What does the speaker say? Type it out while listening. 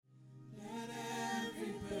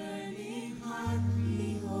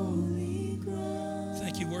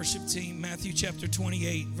worship team. Matthew chapter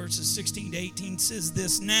 28, verses 16 to 18 says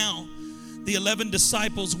this: Now the 11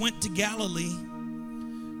 disciples went to Galilee,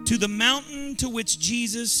 to the mountain to which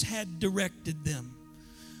Jesus had directed them.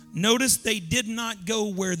 Notice they did not go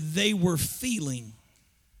where they were feeling.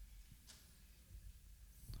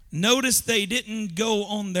 Notice they didn't go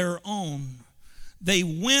on their own. They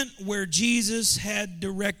went where Jesus had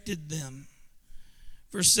directed them.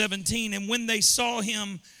 Verse 17, and when they saw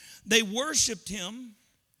him, they worshiped him,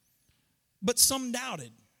 but some doubted.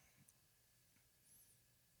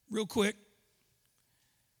 Real quick,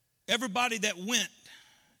 everybody that went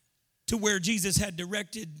to where Jesus had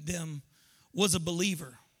directed them was a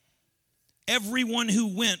believer. Everyone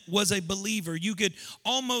who went was a believer. You could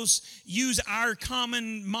almost use our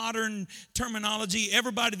common modern terminology.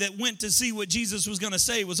 Everybody that went to see what Jesus was going to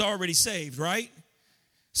say was already saved, right?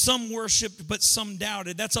 Some worshiped, but some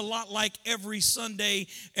doubted. That's a lot like every Sunday,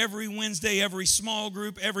 every Wednesday, every small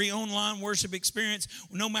group, every online worship experience.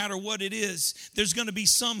 No matter what it is, there's going to be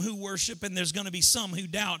some who worship and there's going to be some who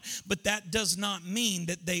doubt. But that does not mean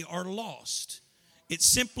that they are lost. It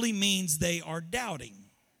simply means they are doubting.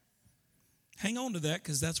 Hang on to that,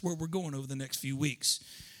 because that's where we're going over the next few weeks.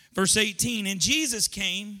 Verse 18, and Jesus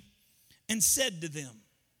came and said to them,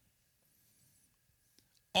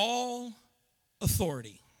 all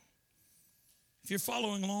authority. If you're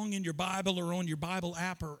following along in your Bible or on your Bible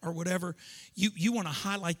app or whatever, you want to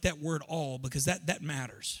highlight that word all, because that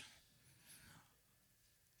matters.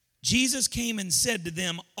 Jesus came and said to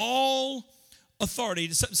them, all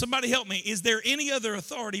authority. Somebody help me. Is there any other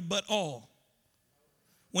authority but all?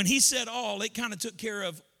 When he said all, it kind of took care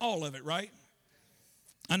of all of it, right?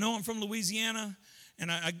 I know I'm from Louisiana, and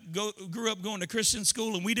I grew up going to Christian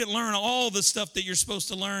school, and we didn't learn all the stuff that you're supposed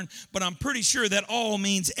to learn, but I'm pretty sure that all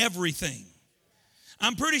means everything.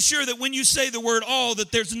 I'm pretty sure that when you say the word all,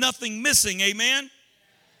 that there's nothing missing, amen?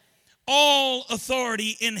 All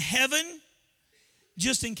authority in heaven,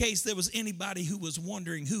 just in case there was anybody who was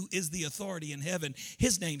wondering who is the authority in heaven,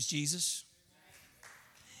 his name's Jesus.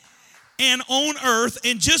 And on earth,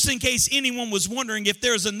 and just in case anyone was wondering if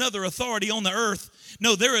there's another authority on the earth,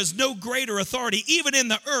 no, there is no greater authority, even in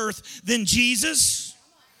the earth, than Jesus.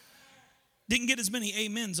 Didn't get as many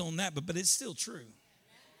amens on that, but it's still true.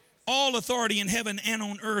 All authority in heaven and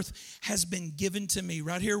on earth has been given to me.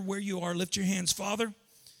 Right here where you are, lift your hands. Father,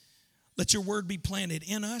 let your word be planted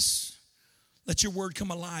in us. Let your word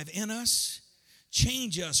come alive in us.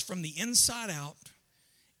 Change us from the inside out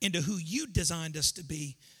into who you designed us to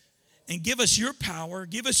be. And give us your power,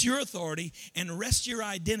 give us your authority, and rest your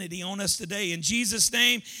identity on us today. In Jesus'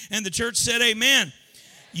 name, and the church said amen.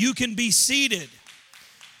 You can be seated.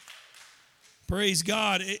 Praise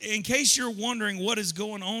God. In case you're wondering what is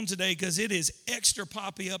going on today, because it is extra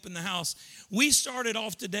poppy up in the house, we started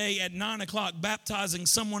off today at 9 o'clock baptizing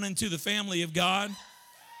someone into the family of God.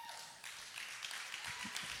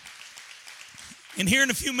 And here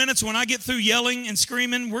in a few minutes, when I get through yelling and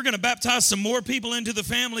screaming, we're going to baptize some more people into the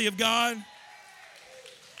family of God.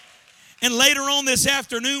 And later on this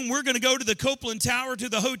afternoon, we're going to go to the Copeland Tower, to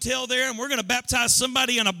the hotel there, and we're going to baptize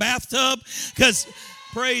somebody in a bathtub, because,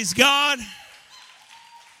 praise God.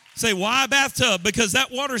 Say, why a bathtub? Because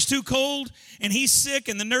that water's too cold, and he's sick,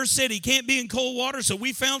 and the nurse said he can't be in cold water, so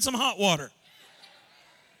we found some hot water.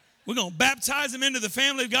 We're going to baptize him into the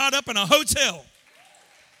family of God up in a hotel.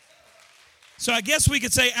 So I guess we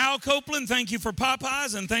could say, Al Copeland, thank you for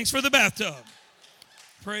Popeyes and thanks for the bathtub.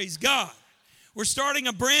 Praise God. We're starting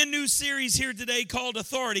a brand new series here today called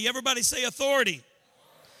Authority. Everybody say authority.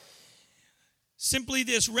 Simply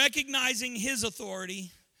this: recognizing his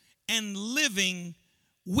authority and living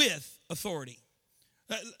with authority.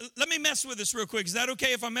 Let me mess with this real quick. Is that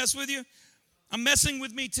okay if I mess with you? I'm messing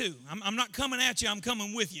with me too. I'm not coming at you. I'm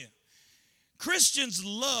coming with you. Christians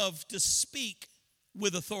love to speak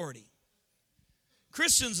with authority.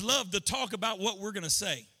 Christians love to talk about what we're going to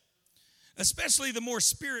say. Especially the more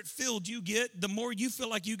spirit-filled you get, the more you feel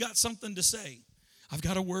like you got something to say. I've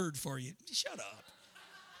got a word for you. Shut up.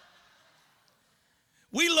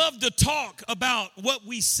 We love to talk about what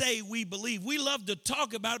we say we believe. We love to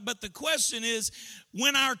talk about it, but the question is,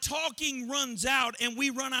 when our talking runs out and we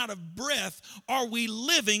run out of breath, are we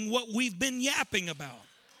living what we've been yapping about?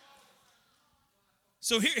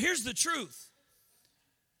 So here's the truth.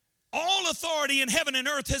 All authority in heaven and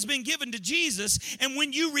earth has been given to Jesus. And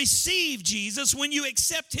when you receive Jesus, when you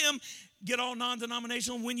accept him, get all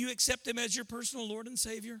non-denominational, when you accept him as your personal Lord and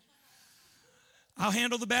Savior. I'll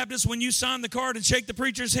handle the Baptist. When you sign the card and shake the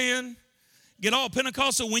preacher's hand, get all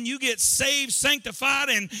Pentecostal. When you get saved, sanctified,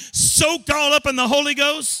 and soaked all up in the Holy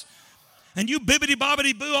Ghost, and you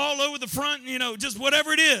bibbity-bobbity-boo all over the front, just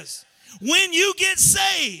whatever it is. When you get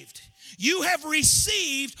saved, you have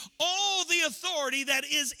received all the authority that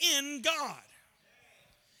is in God.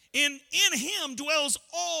 In him dwells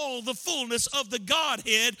all the fullness of the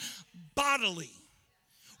Godhead bodily.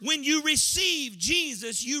 When you receive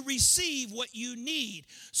Jesus, you receive what you need.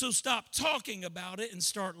 So stop talking about it and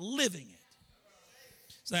start living it.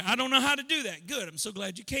 Say, I don't know how to do that. Good. I'm so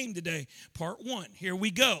glad you came today. Part 1. Here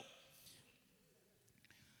we go.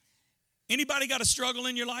 Anybody got a struggle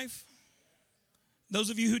in your life? Those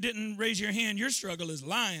of you who didn't raise your hand, your struggle is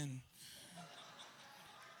lying.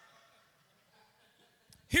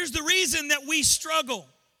 Here's the reason that we struggle.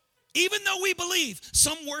 Even though we believe,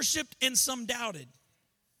 some worshiped and some doubted.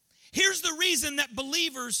 Here's the reason that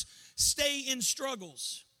believers stay in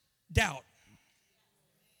struggles. Doubt.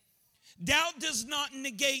 Doubt does not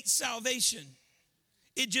negate salvation.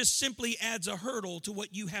 It just simply adds a hurdle to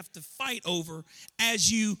what you have to fight over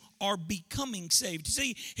as you are becoming saved.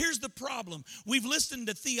 See, here's the problem. We've listened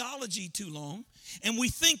to theology too long, and we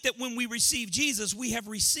think that when we receive Jesus, we have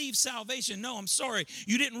received salvation. No, I'm sorry.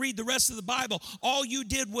 You didn't read the rest of the Bible. All you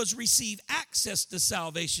did was receive access to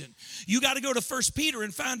salvation. You got to go to 1 Peter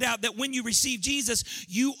and find out that when you receive Jesus,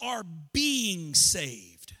 you are being saved.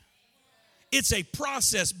 It's a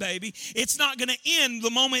process, baby. It's not going to end the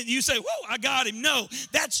moment you say, whoa, I got him. No,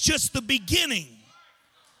 that's just the beginning.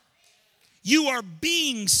 You are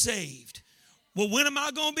being saved. Well, when am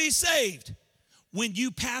I going to be saved? When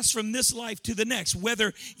you pass from this life to the next,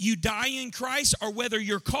 whether you die in Christ or whether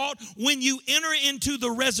you're called, when you enter into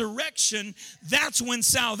the resurrection, that's when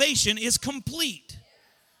salvation is complete.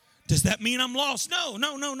 Does that mean I'm lost? No.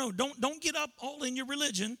 Don't get up all in your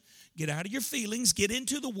religion. Get out of your feelings. Get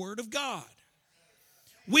into the Word of God.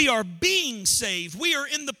 We are being saved. We are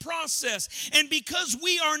in the process. And because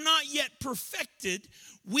we are not yet perfected,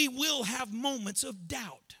 we will have moments of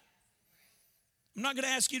doubt. I'm not going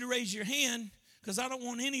to ask you to raise your hand because I don't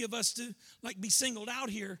want any of us to be singled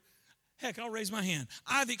out here. Heck, I'll raise my hand.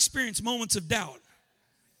 I've experienced moments of doubt.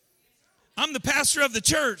 I'm the pastor of the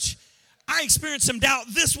church. I experienced some doubt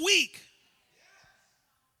this week.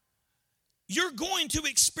 You're going to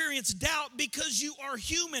experience doubt because you are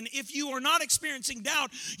human. If you are not experiencing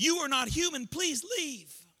doubt, you are not human. Please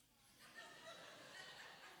leave.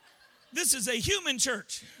 This is a human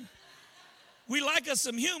church. We like us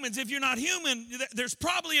some humans. If you're not human, there's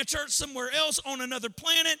probably a church somewhere else on another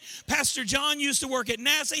planet. Pastor John used to work at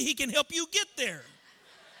NASA. He can help you get there.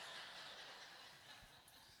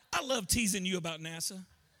 I love teasing you about NASA.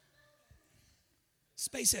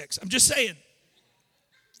 SpaceX. I'm just saying.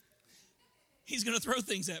 He's going to throw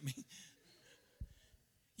things at me.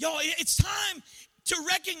 Y'all, it's time to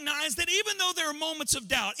recognize that even though there are moments of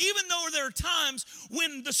doubt, even though there are times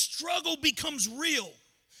when the struggle becomes real,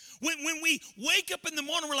 when we wake up in the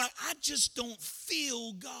morning, we're like, I just don't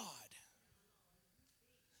feel God.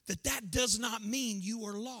 That does not mean you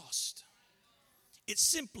are lost. It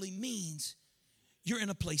simply means you're in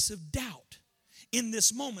a place of doubt. In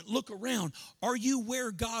this moment, look around. Are you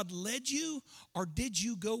where God led you, or did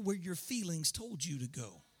you go where your feelings told you to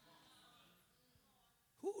go?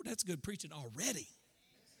 Ooh, that's good preaching already.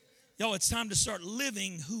 Y'all, it's time to start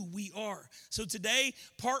living who we are. So today,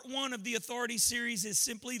 part 1 of the authority series is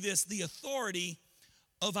simply this: the authority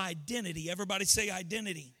of identity. Everybody say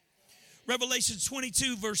identity. Revelation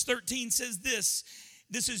 22 verse 13 says this.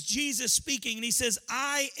 This is Jesus speaking, and he says,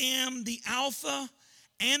 I am the Alpha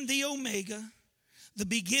and the Omega, the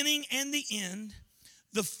beginning and the end,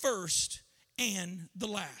 the first and the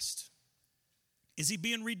last. Is he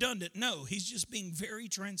being redundant? No, he's just being very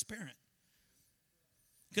transparent.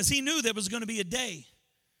 Because he knew there was going to be a day,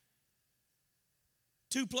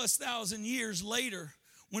 2,000+ years later,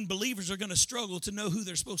 when believers are going to struggle to know who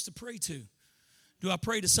they're supposed to pray to. Do I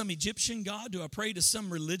pray to some Egyptian god? Do I pray to some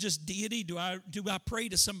religious deity? Do I pray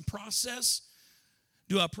to some process?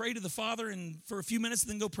 Do I pray to the Father and for a few minutes,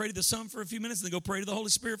 and then go pray to the Son for a few minutes, and then go pray to the Holy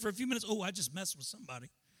Spirit for a few minutes? Oh, I just messed with somebody.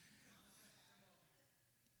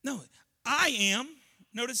 No, I am.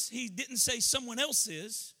 Notice he didn't say someone else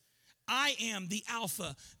is. I am the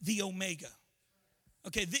Alpha, the Omega.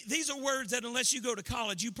 Okay, these are words that unless you go to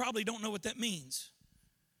college, you probably don't know what that means.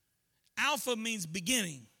 Alpha means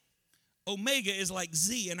beginning. Omega is like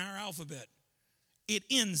Z in our alphabet. It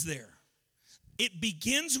ends there. It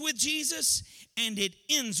begins with Jesus and it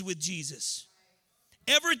ends with Jesus.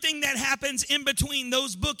 Everything that happens in between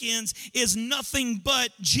those bookends is nothing but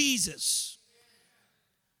Jesus.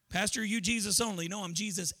 Pastor, are you Jesus only? No, I'm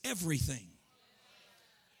Jesus everything.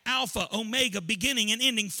 Alpha, Omega, beginning and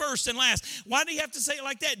ending, first and last. Why do you have to say it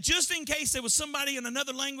like that? Just in case there was somebody in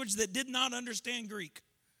another language that did not understand Greek.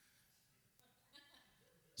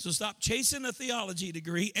 So stop chasing a theology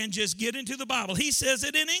degree and just get into the Bible. He says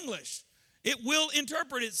it in English. It will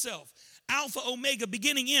interpret itself. Alpha, Omega,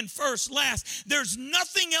 beginning, end, first, last. There's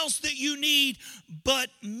nothing else that you need but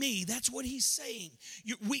me. That's what he's saying.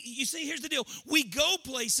 You see, here's the deal. We go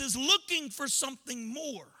places looking for something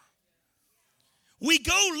more. We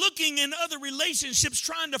go looking in other relationships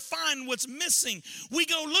trying to find what's missing. We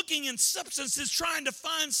go looking in substances trying to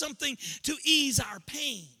find something to ease our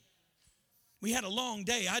pain. We had a long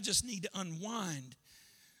day. I just need to unwind.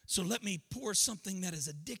 So let me pour something that is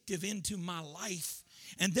addictive into my life.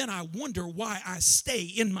 And then I wonder why I stay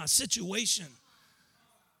in my situation.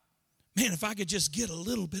 Man, if I could just get a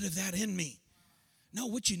little bit of that in me. No,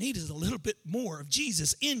 what you need is a little bit more of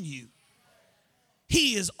Jesus in you.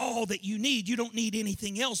 He is all that you need. You don't need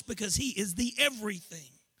anything else because he is the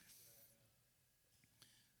everything.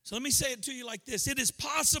 So let me say it to you like this. It is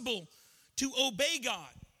possible to obey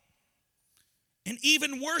God and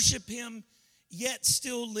even worship him, yet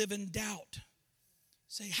still live in doubt.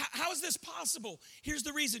 Say, how is this possible? Here's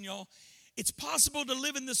the reason, y'all. It's possible to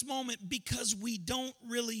live in this moment because we don't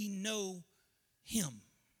really know him.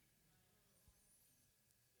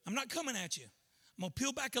 I'm not coming at you. I'm going to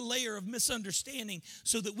peel back a layer of misunderstanding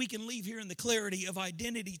so that we can leave here in the clarity of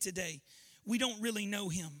identity today. We don't really know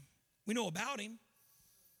him. We know about him.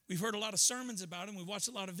 We've heard a lot of sermons about him. We've watched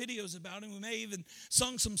a lot of videos about him. We may even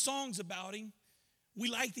sung some songs about him. We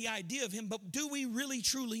like the idea of him, but do we really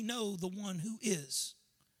truly know the one who is?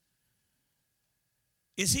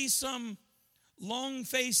 Is he some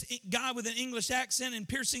long-faced guy with an English accent and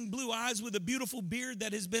piercing blue eyes with a beautiful beard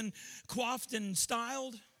that has been coiffed and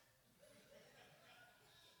styled?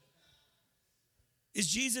 Is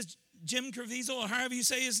Jesus Jim Caviezel, or however you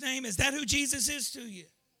say his name? Is that who Jesus is to you?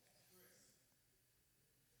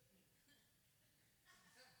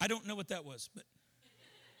 I don't know what that was, but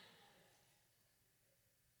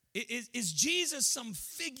is Jesus some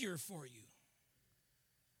figure for you?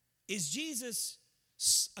 Is Jesus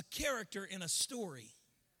a character in a story?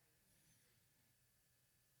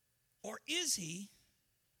 Or is he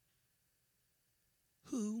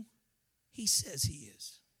who he says he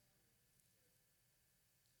is?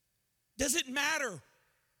 Does it matter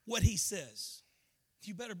what he says?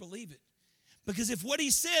 You better believe it. Because if what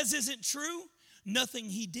he says isn't true, nothing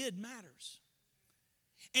he did matters.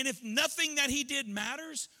 And if nothing that he did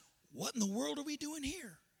matters, what in the world are we doing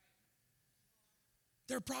here?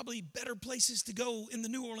 There are probably better places to go in the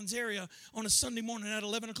New Orleans area on a Sunday morning at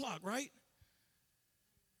 11 o'clock, right?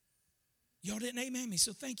 Y'all didn't amen me,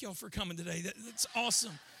 so thank y'all for coming today. That's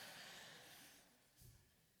awesome.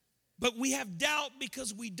 But we have doubt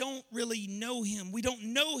because we don't really know him. We don't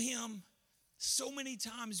know him so many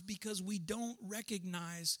times because we don't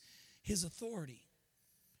recognize his authority.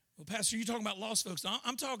 Well, Pastor, you're talking about lost folks.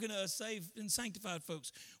 I'm talking to us saved and sanctified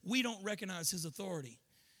folks. We don't recognize his authority.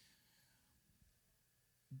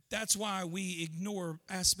 That's why we ignore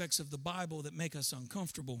aspects of the Bible that make us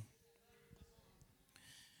uncomfortable.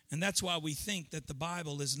 And that's why we think that the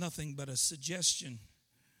Bible is nothing but a suggestion.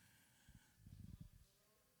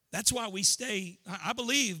 That's why we stay, I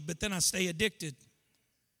believe, but then I stay addicted.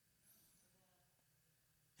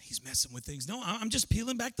 He's messing with things. No, I'm just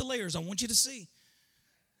peeling back the layers. I want you to see.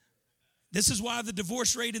 This is why the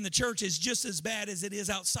divorce rate in the church is just as bad as it is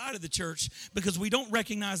outside of the church, because we don't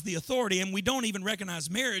recognize the authority, and we don't even recognize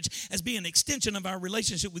marriage as being an extension of our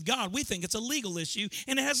relationship with God. We think it's a legal issue,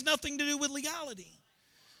 and it has nothing to do with legality.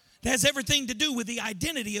 It has everything to do with the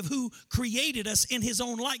identity of who created us in his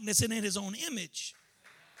own likeness and in his own image.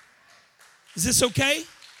 Is this okay?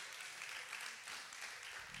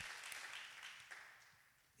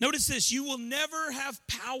 Notice this. You will never have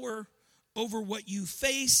power over what you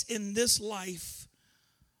face in this life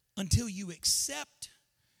until you accept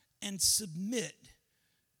and submit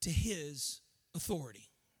to his authority.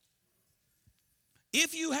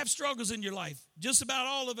 If you have struggles in your life, just about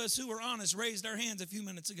all of us who are honest raised our hands a few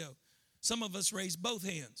minutes ago. Some of us raised both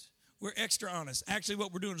hands. We're extra honest. Actually,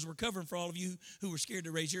 what we're doing is we're covering for all of you who were scared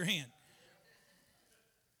to raise your hand.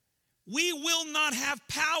 We will not have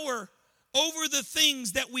power over the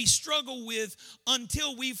things that we struggle with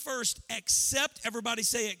until we first accept. Everybody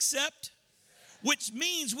say accept. Which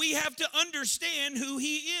means we have to understand who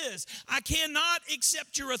he is. I cannot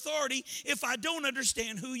accept your authority if I don't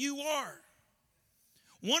understand who you are.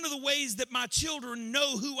 One of the ways that my children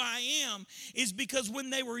know who I am is because when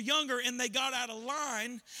they were younger and they got out of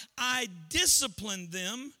line, I disciplined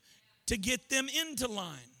them to get them into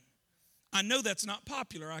line. I know that's not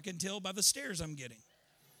popular. I can tell by the stares I'm getting.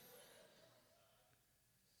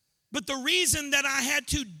 But the reason that I had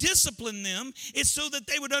to discipline them is so that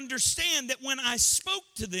they would understand that when I spoke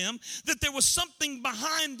to them, that there was something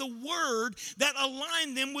behind the word that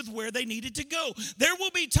aligned them with where they needed to go. There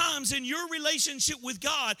will be times in your relationship with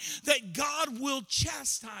God that God will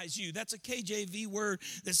chastise you. That's a KJV word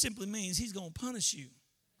that simply means he's going to punish you.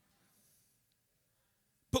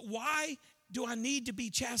 But why do I need to be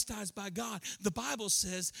chastised by God? The Bible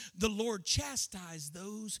says the Lord chastises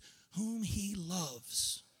those whom he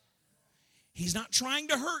loves. He's not trying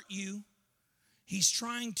to hurt you. He's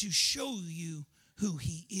trying to show you who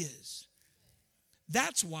he is.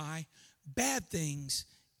 That's why bad things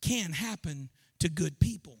can happen to good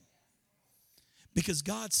people. Because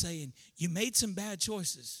God's saying, you made some bad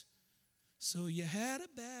choices, so you had a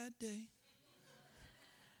bad day.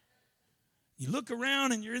 You look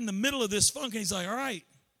around and you're in the middle of this funk, and he's like, all right,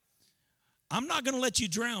 I'm not going to let you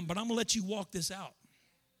drown, but I'm going to let you walk this out.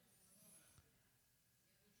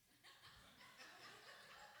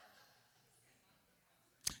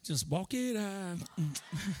 Just walk it out.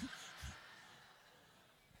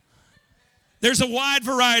 There's a wide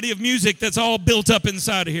variety of music that's all built up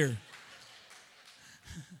inside of here.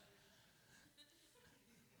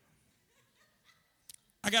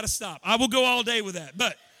 I got to stop. I will go all day with that.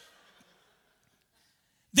 But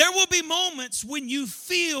there will be moments when you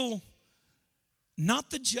feel not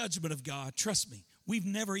the judgment of God. Trust me, we've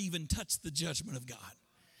never even touched the judgment of God.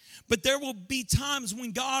 But there will be times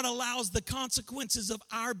when God allows the consequences of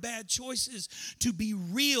our bad choices to be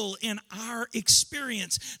real in our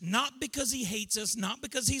experience. Not because he hates us, not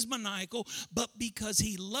because he's maniacal, but because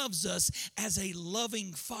he loves us as a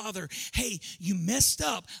loving father. Hey, you messed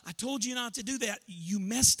up. I told you not to do that. You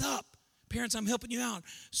messed up. Parents, I'm helping you out,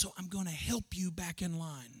 so I'm going to help you back in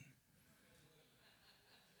line.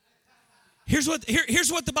 Here's what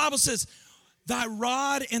the Bible says. Thy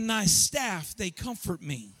rod and thy staff, they comfort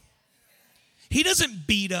me. He doesn't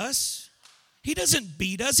beat us. He doesn't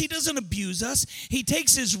beat us. He doesn't abuse us. He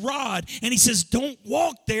takes his rod and he says, don't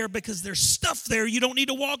walk there because there's stuff there you don't need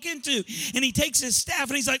to walk into. And he takes his staff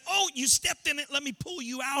and he's like, oh, you stepped in it. Let me pull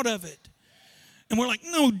you out of it. And we're like,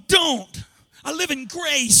 no, don't. I live in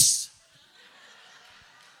grace.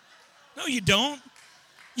 No, you don't.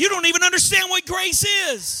 You don't even understand what grace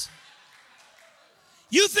is.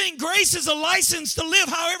 You think grace is a license to live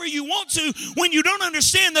however you want to when you don't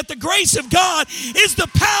understand that the grace of God is the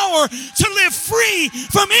power to live free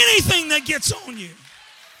from anything that gets on you.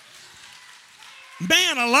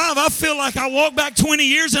 Man alive, I feel like I walked back 20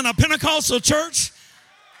 years in a Pentecostal church.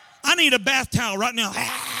 I need a bath towel right now.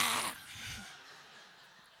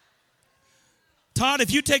 Todd,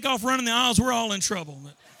 if you take off running the aisles, we're all in trouble.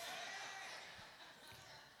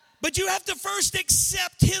 But you have to first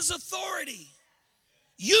accept his authority.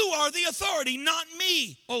 You are the authority, not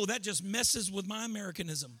me. Oh, that just messes with my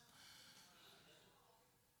Americanism.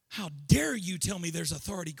 How dare you tell me there's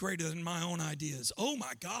authority greater than my own ideas? Oh,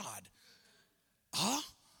 my God. Huh?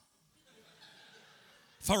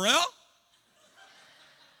 Pharrell?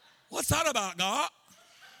 What's that about, God?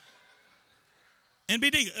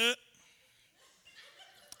 NBD.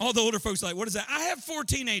 All the older folks are like, what is that? I have 4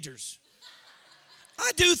 teenagers.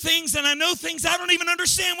 I do things and I know things I don't even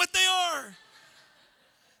understand what they are.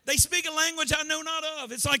 They speak a language I know not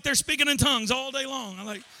of. It's like they're speaking in tongues all day long. I'm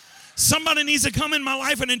like, somebody needs to come in my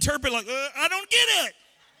life and interpret like, I don't get it.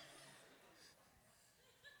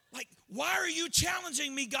 Like, why are you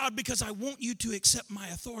challenging me, God? Because I want you to accept my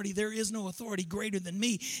authority. There is no authority greater than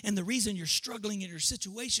me. And the reason you're struggling in your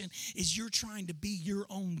situation is you're trying to be your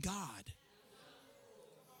own God.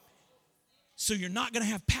 So you're not going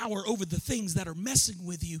to have power over the things that are messing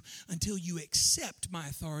with you until you accept my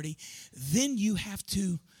authority. Then you have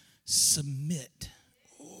to submit.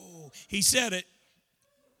 Oh, he said it.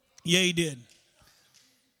 Yeah, he did.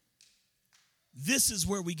 This is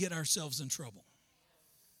where we get ourselves in trouble.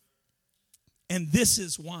 And this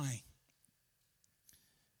is why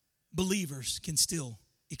believers can still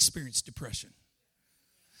experience depression.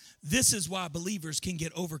 This is why believers can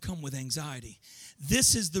get overcome with anxiety.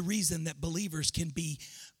 This is the reason that believers can be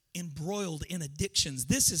embroiled in addictions.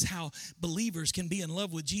 This is how believers can be in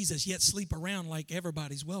love with Jesus yet sleep around like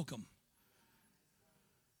everybody's welcome.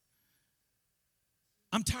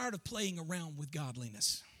 I'm tired of playing around with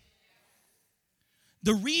godliness.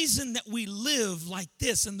 The reason that we live like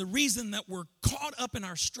this and the reason that we're caught up in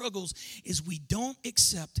our struggles is we don't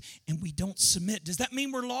accept and we don't submit. Does that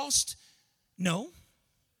mean we're lost? No.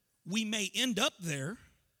 We may end up there,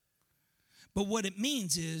 but what it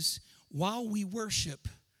means is while we worship,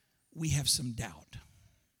 we have some doubt.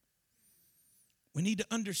 We need to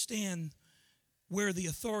understand where the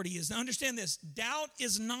authority is. Now understand this, doubt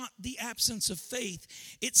is not the absence of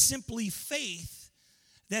faith. It's simply faith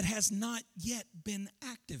that has not yet been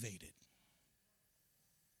activated.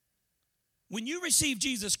 When you receive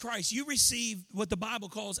Jesus Christ, you receive what the Bible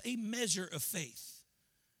calls a measure of faith.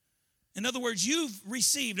 In other words, you've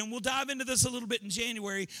received, and we'll dive into this a little bit in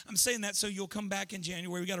January. I'm saying that so you'll come back in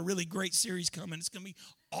January. We got a really great series coming. It's going to be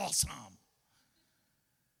awesome.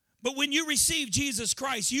 But when you receive Jesus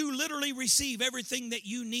Christ, you literally receive everything that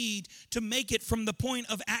you need to make it from the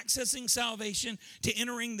point of accessing salvation to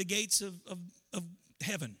entering the gates of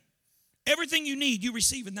heaven. Everything you need, you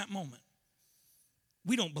receive in that moment.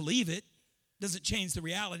 We don't believe it. Doesn't change the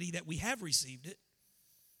reality that we have received it.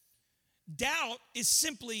 Doubt is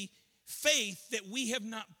simply faith that we have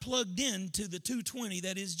not plugged into the 220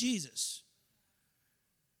 that is Jesus.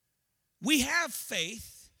 We have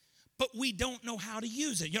faith, but we don't know how to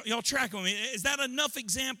use it. Y'all track with me. Is that enough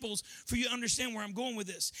examples for you to understand where I'm going with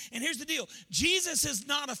this? And here's the deal. Jesus is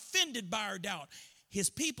not offended by our doubt. His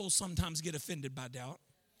people sometimes get offended by doubt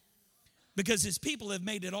because his people have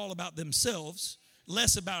made it all about themselves,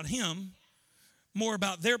 less about him, more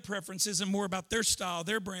about their preferences and more about their style,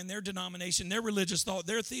 their brand, their denomination, their religious thought,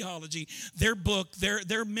 their theology, their book,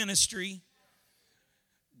 their ministry.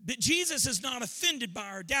 But Jesus is not offended by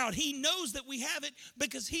our doubt. He knows that we have it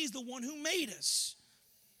because he's the one who made us.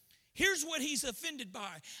 Here's what he's offended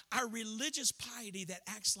by: our religious piety that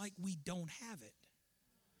acts like we don't have it.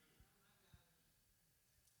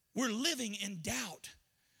 We're living in doubt.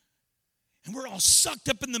 And we're all sucked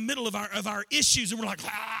up in the middle of our issues. And we're like,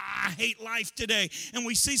 I hate life today. And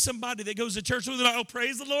we see somebody that goes to church with it. Oh,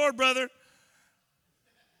 praise the Lord, brother.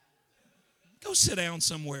 Go sit down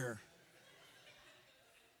somewhere.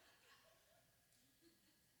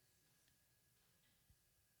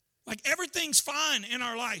 Like everything's fine in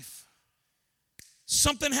our life.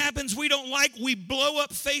 Something happens we don't like. We blow up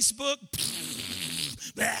Facebook.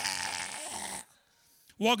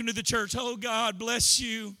 Walking to the church. Oh, God bless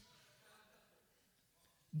you.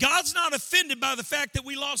 God's not offended by the fact that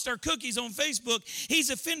we lost our cookies on Facebook. He's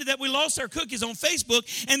offended that we lost our cookies on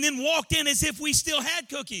Facebook and then walked in as if we still had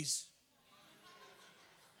cookies.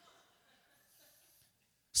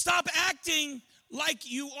 Stop acting like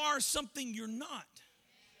you are something you're not.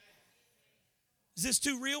 Is this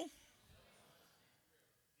too real?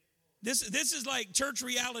 This is like church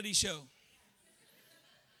reality show.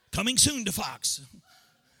 Coming soon to Fox.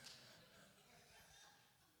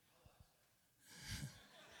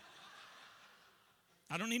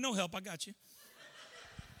 I don't need no help. I got you.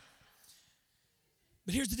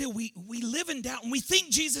 But here's the deal. We live in doubt and we think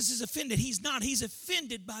Jesus is offended. He's not. He's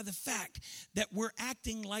offended by the fact that we're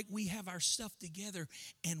acting like we have our stuff together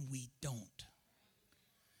and we don't.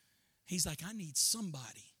 He's like, I need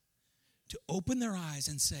somebody to open their eyes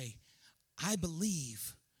and say, I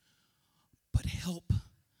believe, but help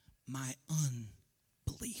my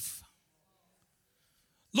unbelief.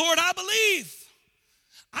 Lord, I believe.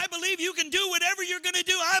 I believe you can do whatever you're going to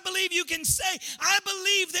do. I believe you can say, I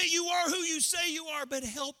believe that you are who you say you are, but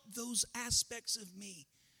help those aspects of me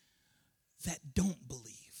that don't believe.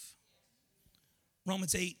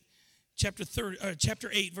 Romans 8, chapter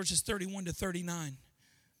 8, verses 31 to 39.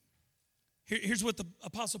 Here's what the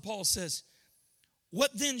Apostle Paul says.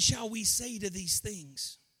 What then shall we say to these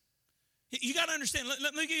things? You got to understand.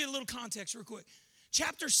 Let me give you a little context real quick.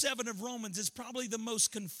 Chapter 7 of Romans is probably the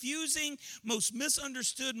most confusing, most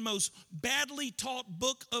misunderstood, most badly taught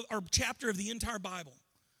book or chapter of the entire Bible.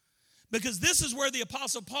 Because this is where the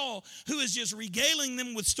Apostle Paul, who is just regaling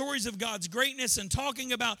them with stories of God's greatness and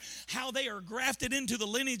talking about how they are grafted into the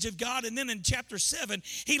lineage of God. And then in chapter 7,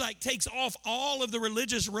 he takes off all of the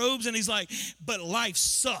religious robes and he's like, but life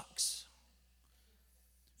sucks.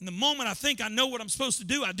 In the moment I think I know what I'm supposed to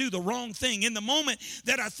do, I do the wrong thing. In the moment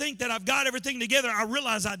that I think that I've got everything together, I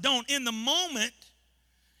realize I don't. In the moment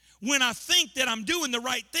when I think that I'm doing the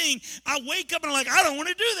right thing, I wake up and I'm like, I don't want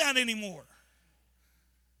to do that anymore.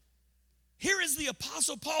 Here is the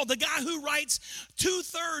Apostle Paul, the guy who writes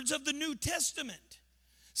 2/3 of the New Testament,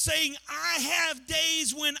 saying, I have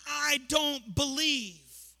days when I don't believe.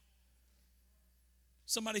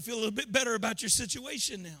 Somebody feel a little bit better about your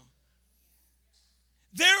situation now.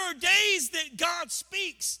 There are days that God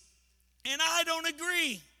speaks and I don't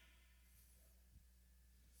agree.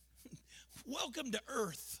 Welcome to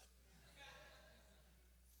earth.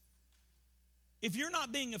 If you're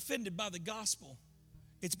not being offended by the gospel,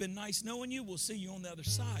 it's been nice knowing you. We'll see you on the other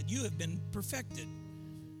side. You have been perfected.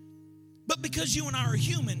 But because you and I are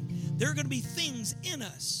human, there are going to be things in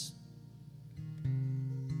us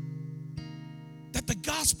that the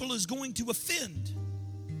gospel is going to offend.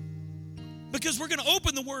 Because we're going to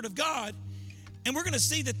open the Word of God And we're going to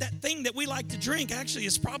see that thing that we like to drink actually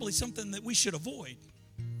is probably something that we should avoid.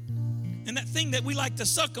 And that thing that we like to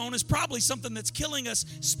suck on is probably something that's killing us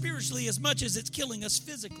spiritually as much as it's killing us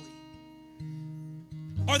physically.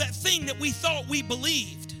 Or that thing that we thought we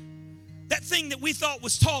believed, that thing that we thought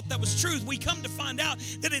was taught that was truth, we come to find out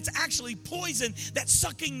that it's actually poison that's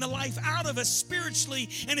sucking the life out of us spiritually,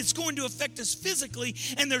 and it's going to affect us physically,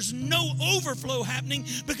 and there's no overflow happening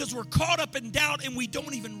because we're caught up in doubt and we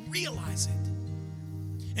don't even realize it.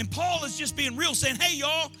 And Paul is just being real, saying, hey,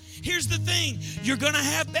 y'all, here's the thing. You're going to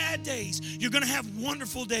have bad days. You're going to have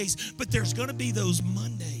wonderful days. But there's going to be those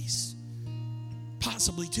Mondays,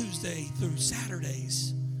 possibly Tuesday through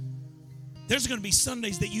Saturdays. There's going to be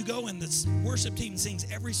Sundays that you go and the worship team sings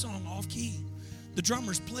every song off key. The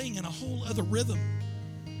drummer's playing in a whole other rhythm.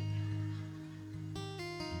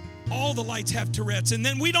 All the lights have Tourette's, and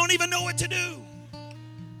then we don't even know what to do.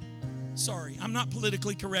 Sorry, I'm not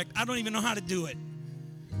politically correct. I don't even know how to do it.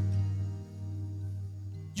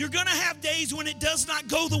 You're going to have days when it does not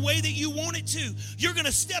go the way that you want it to. You're going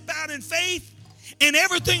to step out in faith, and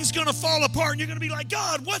everything's going to fall apart, and you're going to be like,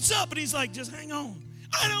 God, what's up? And he's like, just hang on.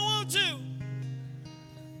 I don't want to.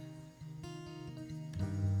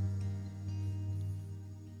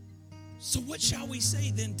 So what shall we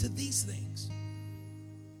say then to these things?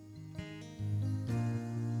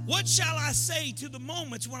 What shall I say to the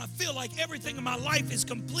moments when I feel like everything in my life is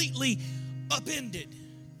completely upended?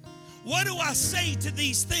 What do I say to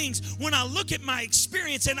these things when I look at my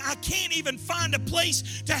experience and I can't even find a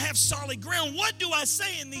place to have solid ground? What do I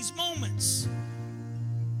say in these moments?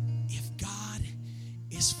 If God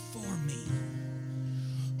is for me,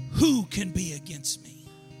 who can be against me?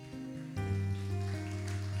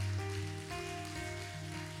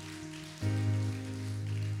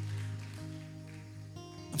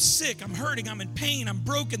 I'm sick, I'm hurting, I'm in pain, I'm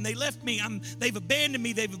broken, they left me, they've abandoned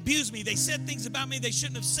me, they've abused me, they said things about me they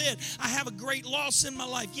shouldn't have said. I have a great loss in my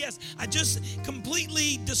life. Yes, I just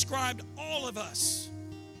completely described all of us.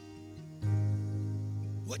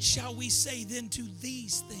 What shall we say then to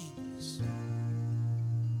these things?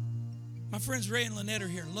 My friends Ray and Lynette are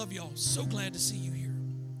here. Love y'all. So glad to see you here.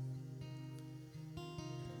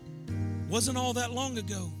 Wasn't all that long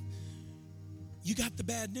ago, you got the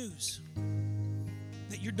bad news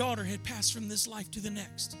that your daughter had passed from this life to the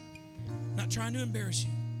next. Not trying to embarrass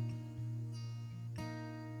you.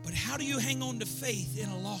 But how do you hang on to faith in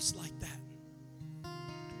a loss like that?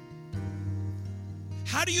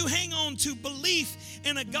 How do you hang on to belief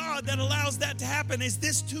in a God that allows that to happen? Is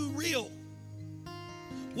this too real?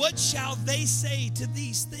 What shall they say to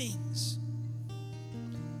these things?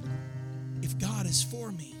 If God is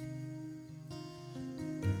for me,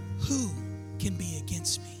 who can be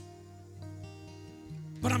against me?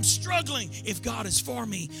 But I'm struggling. If God is for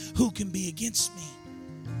me, who can be against me?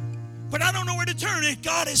 But I don't know where to turn. If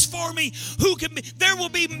God is for me, who can be? There will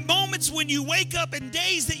be moments when you wake up and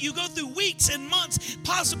days that you go through, weeks and months,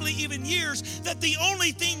 possibly even years, that the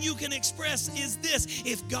only thing you can express is this: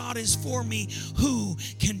 if God is for me, who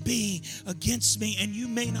can be against me? And you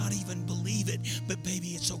may not even believe it, but baby,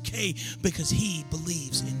 it's okay because He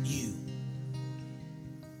believes in you.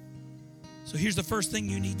 So here's the first thing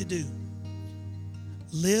you need to do.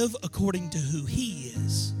 Live according to who He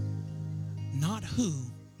is, not who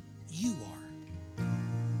you are.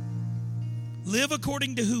 Live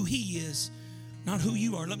according to who He is, not who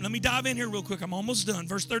you are. Let me dive in here real quick. I'm almost done.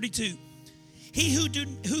 Verse 32. He who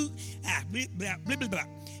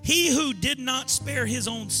did not spare His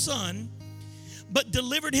own Son, but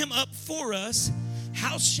delivered Him up for us,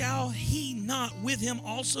 how shall He not with Him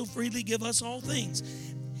also freely give us all things?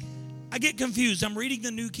 I get confused. I'm reading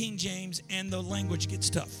the New King James and the language gets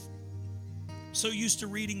tough. So used to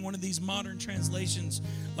reading one of these modern translations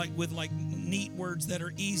with neat words that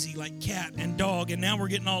are easy, like cat and dog, and now we're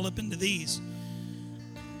getting all up into these.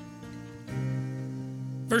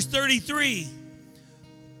 Verse 33,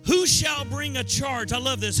 who shall bring a charge? I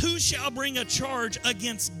love this. Who shall bring a charge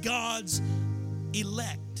against God's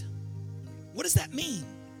elect? What does that mean?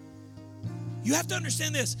 You have to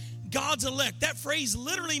understand this. God's elect. That phrase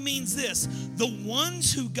literally means this: the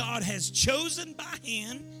ones who God has chosen by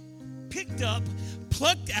hand, picked up,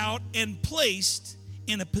 plucked out, and placed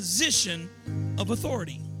in a position of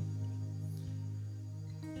authority.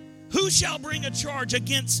 Who shall bring a charge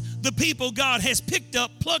against the people God has picked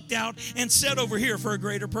up, plucked out, and set over here for a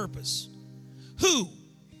greater purpose? Who?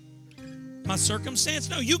 My circumstance?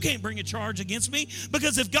 No, you can't bring a charge against me,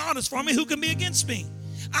 because if God is for me, who can be against me?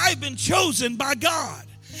 I've been chosen by God.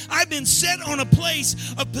 I've been set on a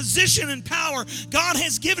place of position and power. God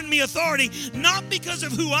has given me authority, not because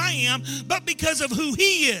of who I am, but because of who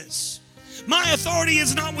He is. My authority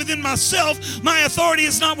is not within myself. My authority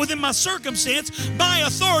is not within my circumstance. My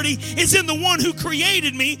authority is in the one who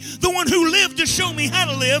created me, the one who lived to show me how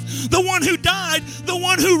to live, the one who died, the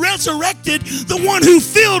one who resurrected, the one who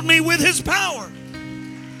filled me with his power.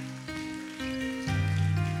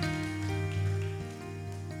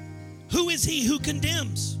 Who is he who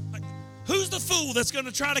condemns? Who's the fool that's going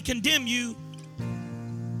to try to condemn you?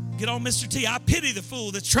 Get on Mr. T. I pity the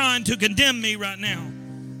fool that's trying to condemn me right now.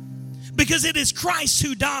 Because it is Christ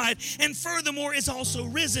who died and furthermore is also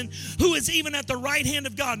risen, who is even at the right hand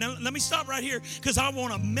of God. Now, let me stop right here because I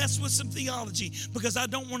want to mess with some theology because I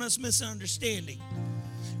don't want us misunderstanding.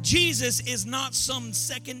 Jesus is not some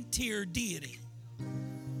second-tier deity.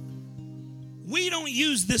 We don't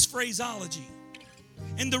use this phraseology.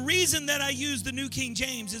 And the reason that I use the New King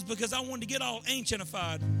James is because I wanted to get all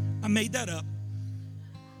ancientified. I made that up.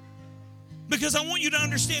 Because I want you to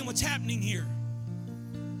understand what's happening here.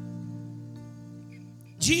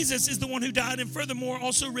 Jesus is the one who died and furthermore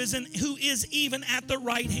also risen, who is even at the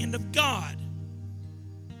right hand of God.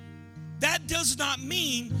 That does not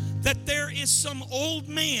mean that there is some old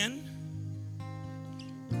man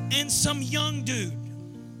and some young dude.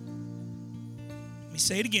 Let me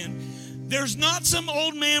say it again. There's not some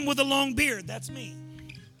old man with a long beard. That's me.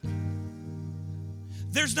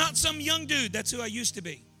 There's not some young dude. That's who I used to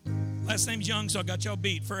be. Last name's Young, so I got y'all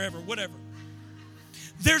beat forever, whatever.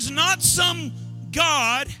 There's not some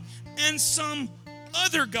God and some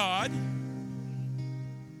other God.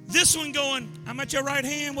 This one going, I'm at your right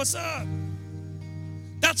hand, what's up?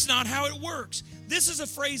 That's not how it works. This is a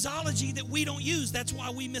phraseology that we don't use. That's why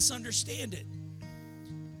we misunderstand it.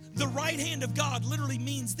 The right hand of God literally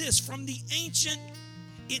means this. From the ancient,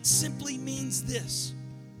 it simply means this: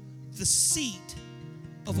 the seat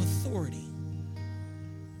of authority.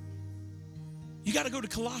 You got to go to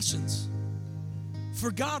Colossians.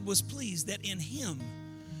 For God was pleased that in him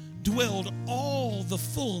dwelled all the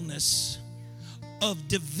fullness of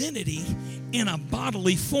divinity in a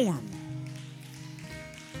bodily form.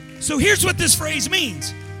 So here's what this phrase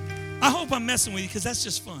means. I hope I'm messing with you because that's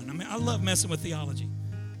just fun. I mean, I love messing with theology.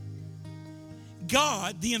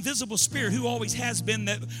 God, the invisible spirit who always has been,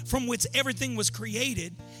 that from which everything was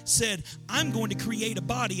created, said, I'm going to create a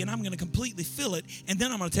body and I'm going to completely fill it, and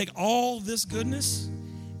then I'm going to take all this goodness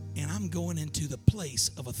and I'm going into the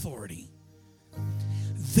place of authority.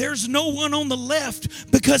 There's no one on the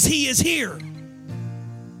left because he is here.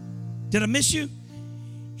 Did I miss you?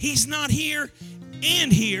 He's not here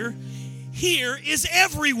and here. Here is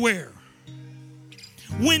everywhere.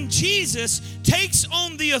 When Jesus takes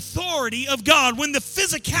on the authority of God, when the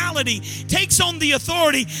physicality takes on the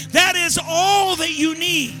authority, that is all that you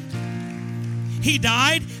need. He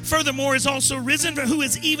died, furthermore is also risen, who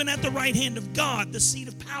is even at the right hand of God, the seat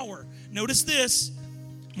of power. Notice this.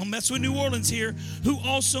 I'm going to mess with New Orleans here. Who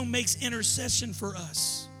also makes intercession for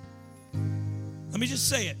us. Let me just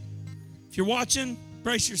say it. If you're watching,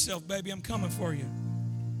 brace yourself, baby. I'm coming for you.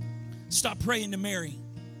 Stop praying to Mary.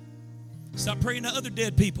 Stop praying to other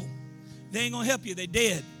dead people. They ain't going to help you. They're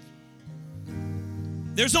dead.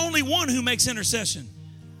 There's only one who makes intercession.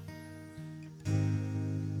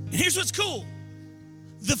 And here's what's cool.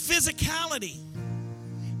 The physicality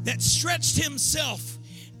that stretched himself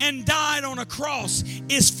and died on a cross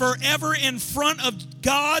is forever in front of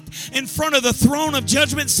God, in front of the throne of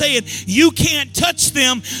judgment, saying, you can't touch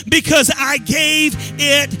them because I gave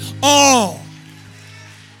it all.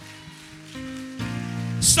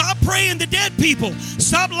 Stop praying to dead people.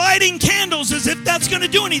 Stop lighting candles as if that's going to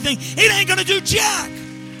do anything. It ain't going to do jack.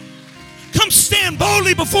 Come stand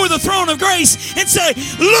boldly before the throne of grace and say,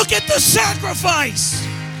 look at the sacrifice.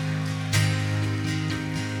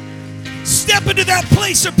 Step into that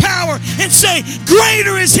place of power and say,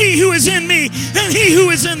 greater is he who is in me than he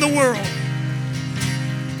who is in the world.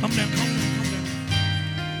 Come down, come down, come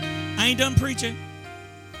down. I ain't done preaching.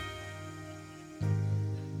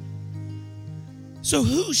 So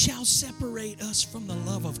who shall separate us from the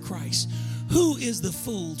love of Christ? Who is the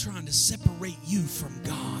fool trying to separate you from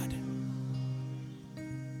God?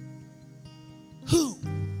 Who?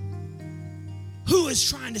 Who is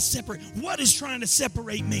trying to separate? What is trying to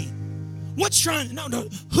separate me? What's trying? No.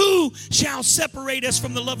 Who shall separate us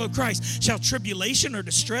from the love of Christ? Shall tribulation or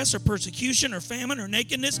distress or persecution or famine or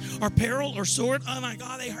nakedness or peril or sword? Oh my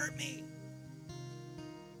God, they hurt me.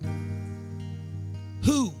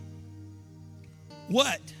 Who?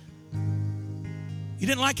 What? You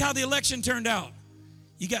didn't like how the election turned out.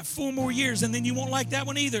 You got 4 more years and then you won't like that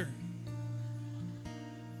one either.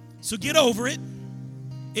 So get over it.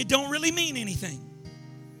 It don't really mean anything.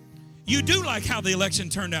 You do like how the election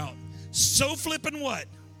turned out. So flippin' what?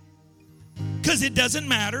 Because it doesn't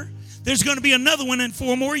matter. There's going to be another one in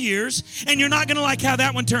 4 more years, and you're not going to like how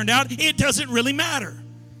that one turned out. It doesn't really matter.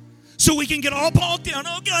 So we can get all bogged down.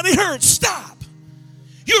 Oh, God, it hurts. Stop.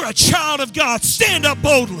 You're a child of God. Stand up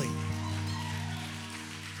boldly.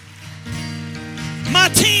 My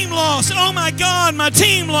team lost. Oh, my God, my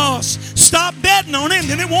team lost. Stop betting on it,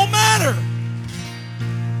 then it won't matter.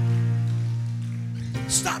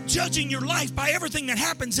 Stop judging your life by everything that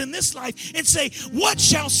happens in this life and say, what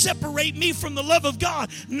shall separate me from the love of God?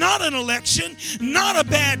 Not an election, not a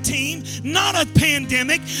bad team, not a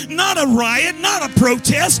pandemic, not a riot, not a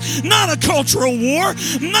protest, not a cultural war,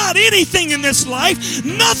 not anything in this life.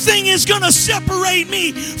 Nothing is going to separate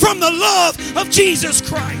me from the love of Jesus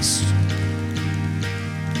Christ.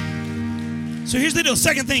 So here's the deal.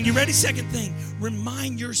 Second thing. You ready? Second thing.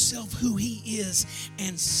 Remind yourself who he is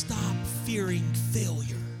and stop fearing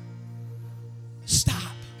failure.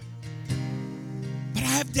 Stop. But I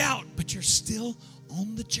have doubt, but you're still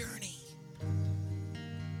on the journey.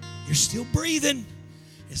 You're still breathing.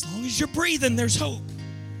 As long as you're breathing, there's hope.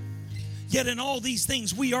 Yet in all these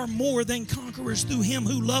things, we are more than conquerors through him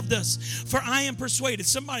who loved us. For I am persuaded.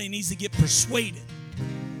 Somebody needs to get persuaded.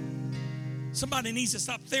 Somebody needs to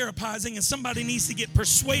stop therapizing, and somebody needs to get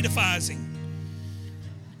persuadifizing.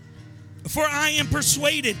 For I am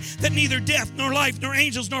persuaded that neither death, nor life, nor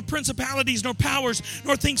angels, nor principalities, nor powers,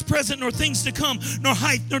 nor things present, nor things to come, nor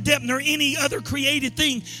height, nor depth, nor any other created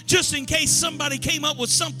thing, just in case somebody came up with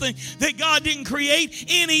something that God didn't create,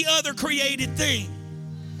 any other created thing.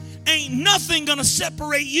 Ain't nothing gonna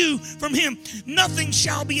separate you from him. Nothing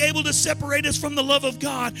shall be able to separate us from the love of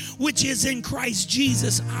God, which is in Christ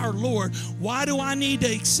Jesus our Lord. Why do I need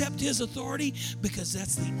to accept his authority? Because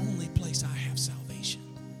that's the only place I have salvation.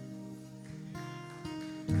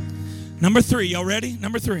 Number 3, y'all ready?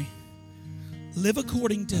 Number 3, live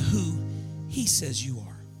according to who he says you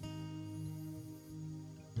are.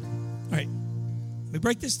 All right, let me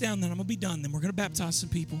break this down, then I'm gonna be done. Then we're gonna baptize some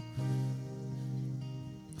people.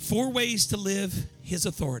 4 ways to live his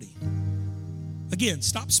authority. Again,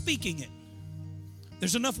 stop speaking it.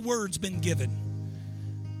 There's enough words been given.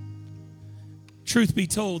 Truth be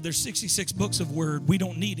told, there's 66 books of word. We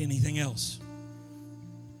don't need anything else.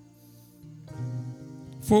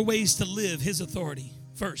 4 ways to live his authority.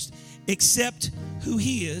 First, accept who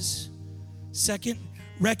he is. Second,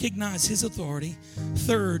 recognize his authority.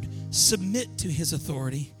 Third, submit to his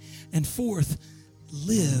authority. And fourth,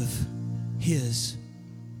 live his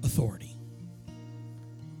authority.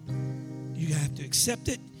 You have to accept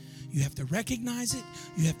it. You have to recognize it.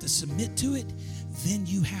 You have to submit to it. Then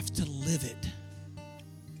you have to live it.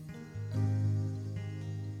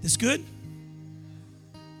 This good?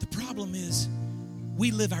 The problem is we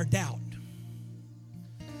live our doubt.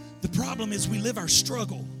 The problem is we live our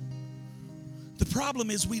struggle. The problem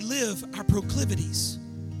is we live our proclivities.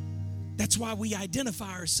 That's why we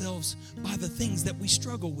identify ourselves by the things that we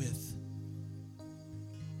struggle with.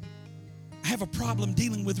 I have a problem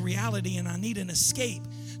dealing with reality and I need an escape,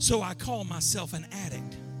 so I call myself an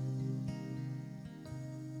addict.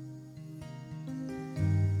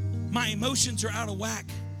 My emotions are out of whack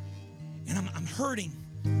and I'm hurting,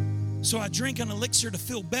 so I drink an elixir to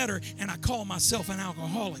feel better and I call myself an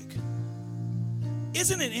alcoholic.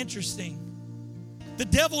 Isn't it interesting? The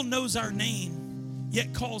devil knows our name,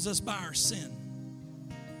 yet calls us by our sin.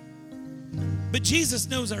 But Jesus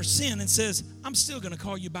knows our sin and says, I'm still going to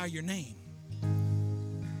call you by your name.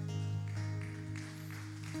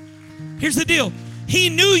 Here's the deal. He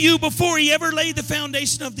knew you before he ever laid the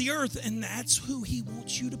foundation of the earth, and that's who he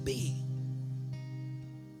wants you to be.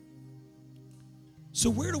 So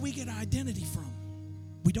where do we get identity from?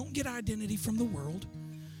 We don't get identity from the world.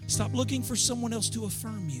 Stop looking for someone else to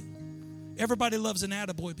affirm you. Everybody loves an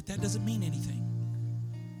attaboy, but that doesn't mean anything.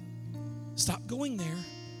 Stop going there.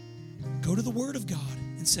 Go to the Word of God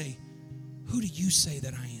and say, who do you say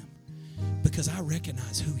that I am? Because I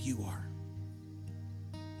recognize who you are.